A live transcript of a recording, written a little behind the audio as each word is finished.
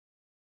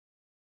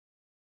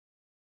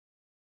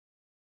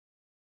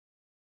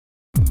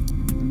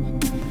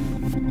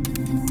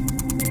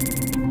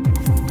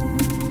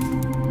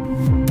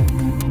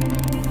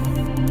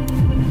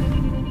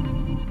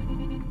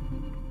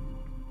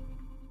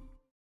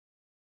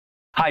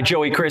Hi,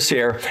 Joey Krys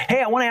here.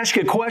 Hey, I want to ask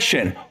you a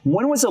question.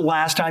 When was the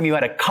last time you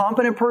had a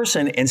competent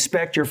person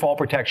inspect your fall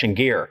protection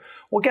gear?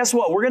 Well, guess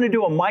what? We're going to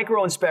do a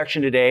micro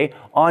inspection today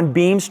on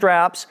beam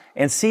straps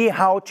and see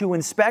how to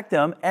inspect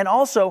them and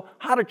also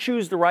how to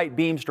choose the right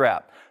beam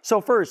strap. So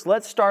first,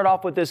 let's start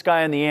off with this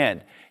guy on the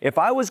end. If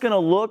I was going to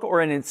look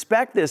or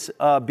inspect this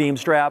beam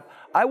strap,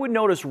 I would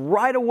notice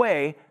right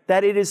away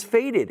that it is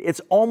faded.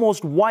 It's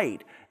almost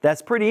white.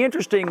 That's pretty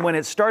interesting. When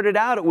it started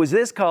out, it was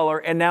this color,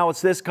 and now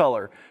it's this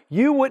color.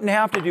 You wouldn't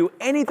have to do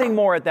anything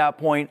more at that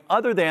point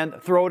other than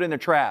throw it in the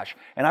trash.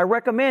 And I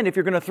recommend if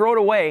you're going to throw it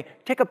away,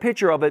 take a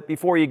picture of it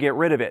before you get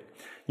rid of it.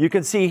 You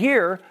can see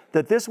here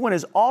that this one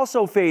is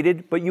also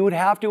faded, but you would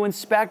have to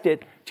inspect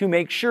it to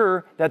make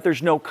sure that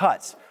there's no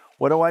cuts.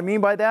 What do I mean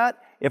by that?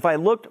 If I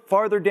looked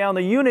farther down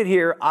the unit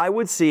here, I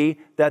would see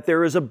that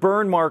there is a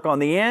burn mark on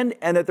the end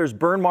and that there's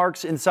burn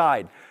marks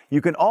inside.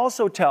 You can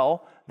also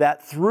tell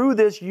that through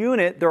this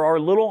unit, there are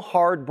little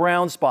hard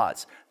brown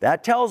spots.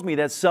 That tells me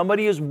that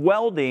somebody is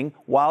welding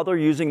while they're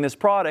using this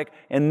product,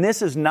 and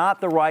this is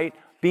not the right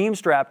beam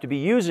strap to be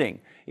using.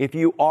 If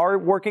you are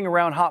working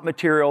around hot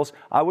materials,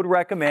 I would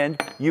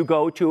recommend you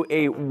go to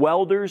a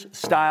welder's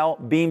style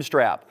beam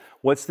strap.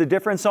 What's the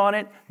difference on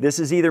it? This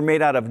is either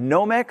made out of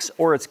Nomex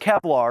or it's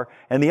Kevlar,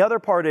 and the other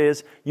part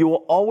is you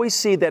will always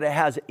see that it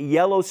has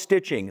yellow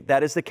stitching.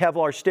 That is the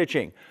Kevlar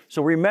stitching.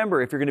 So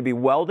remember, if you're going to be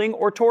welding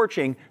or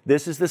torching,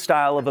 this is the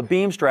style of a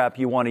beam strap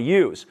you want to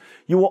use.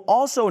 You will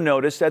also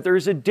notice that there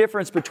is a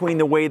difference between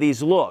the way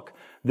these look.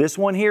 This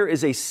one here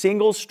is a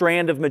single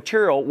strand of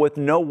material with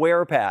no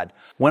wear pad.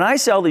 When I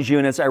sell these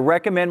units, I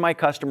recommend my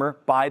customer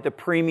buy the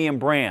premium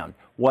brand.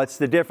 What's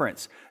the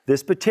difference?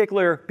 This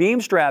particular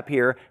beam strap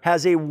here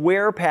has a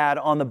wear pad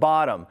on the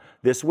bottom.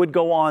 This would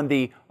go on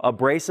the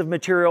abrasive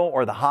material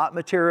or the hot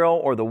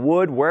material or the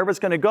wood, wherever it's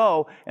going to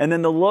go, and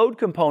then the load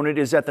component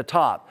is at the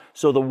top.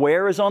 So the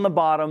wear is on the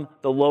bottom,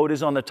 the load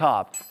is on the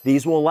top.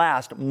 These will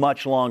last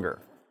much longer.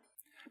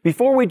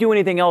 Before we do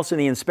anything else in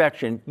the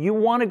inspection, you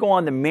want to go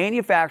on the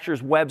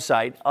manufacturer's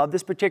website of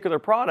this particular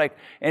product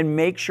and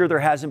make sure there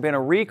hasn't been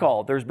a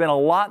recall. There's been a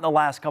lot in the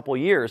last couple of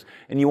years,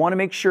 and you want to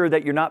make sure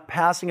that you're not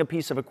passing a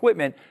piece of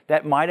equipment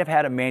that might have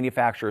had a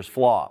manufacturer's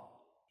flaw.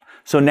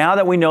 So now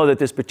that we know that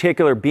this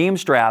particular beam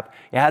strap,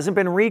 it hasn't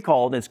been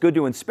recalled and it's good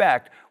to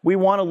inspect, we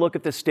want to look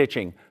at the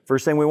stitching.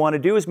 First thing we want to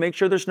do is make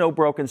sure there's no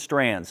broken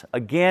strands.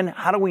 Again,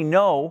 how do we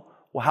know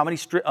how many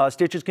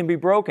stitches can be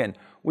broken?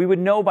 We would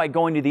know by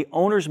going to the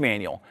owner's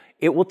manual.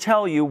 It will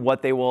tell you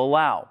what they will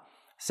allow.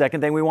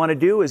 Second thing we want to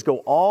do is go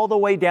all the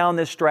way down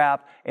this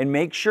strap and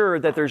make sure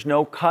that there's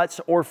no cuts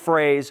or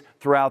frays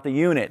throughout the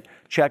unit.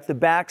 Check the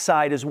back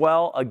side as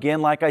well.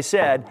 Again, like I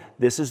said,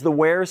 this is the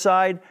wear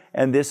side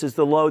and this is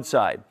the load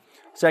side.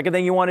 Second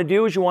thing you want to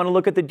do is you want to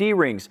look at the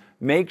D-rings.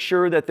 Make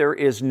sure that there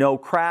is no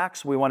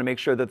cracks. We want to make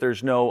sure that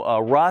there's no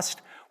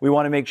rust. We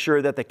want to make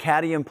sure that the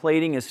cadmium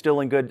plating is still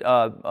in good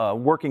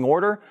working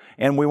order,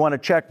 and we want to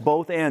check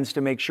both ends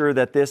to make sure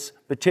that this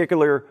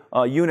particular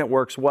unit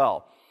works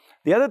well.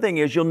 The other thing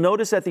is you'll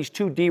notice that these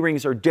two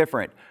D-rings are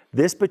different.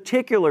 This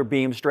particular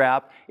beam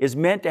strap is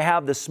meant to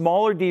have the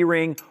smaller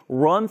D-ring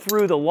run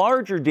through the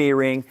larger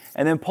D-ring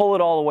and then pull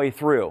it all the way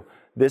through.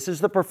 This is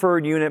the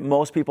preferred unit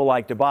most people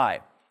like to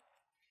buy.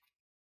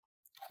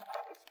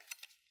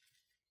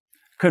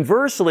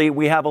 Conversely,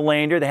 we have a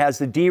lander that has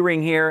the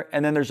D-ring here,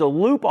 and then there's a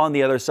loop on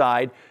the other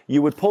side.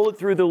 You would pull it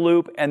through the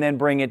loop and then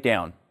bring it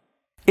down.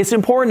 It's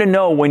important to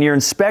know when you're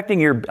inspecting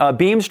your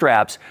beam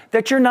straps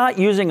that you're not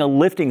using a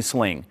lifting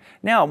sling.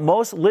 Now,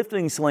 most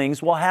lifting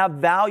slings will have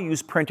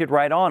values printed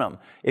right on them.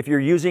 If you're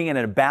using it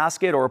in a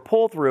basket or a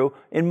pull-through,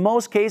 in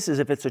most cases,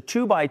 if it's a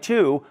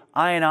 2x2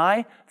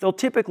 I&I, they'll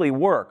typically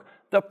work.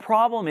 The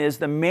problem is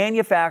the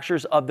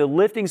manufacturers of the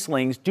lifting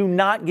slings do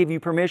not give you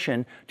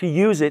permission to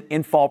use it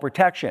in fall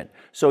protection.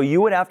 So you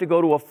would have to go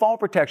to a fall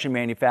protection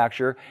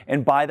manufacturer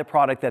and buy the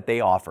product that they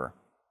offer.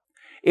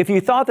 If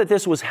you thought that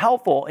this was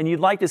helpful and you'd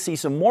like to see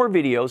some more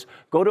videos,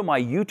 go to my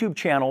YouTube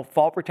channel,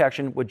 Fall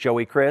Protection with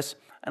Joey Krys,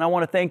 and I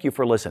want to thank you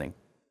for listening.